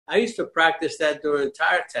I used to practice that during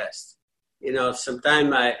tire test.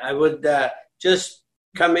 Sometime I would just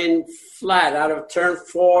come in flat out of turn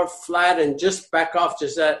 4, flat, and just back off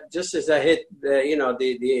just as I hit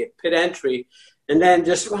the pit entry, and then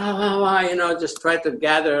just just try to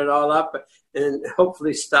gather it all up and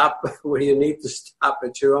hopefully stop where you need to stop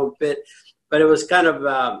at your own pit. But it was kind of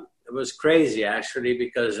it was crazy actually,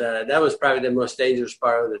 because that was probably the most dangerous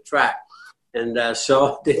part of the track. And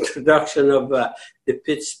so the introduction of the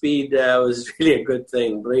pit speed was really a good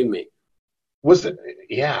thing, believe me. Was it?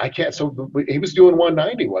 Yeah, I can't. So he was doing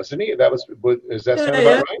 190, wasn't he? Is that sound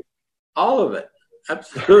about right? All of it,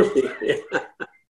 absolutely. Yeah.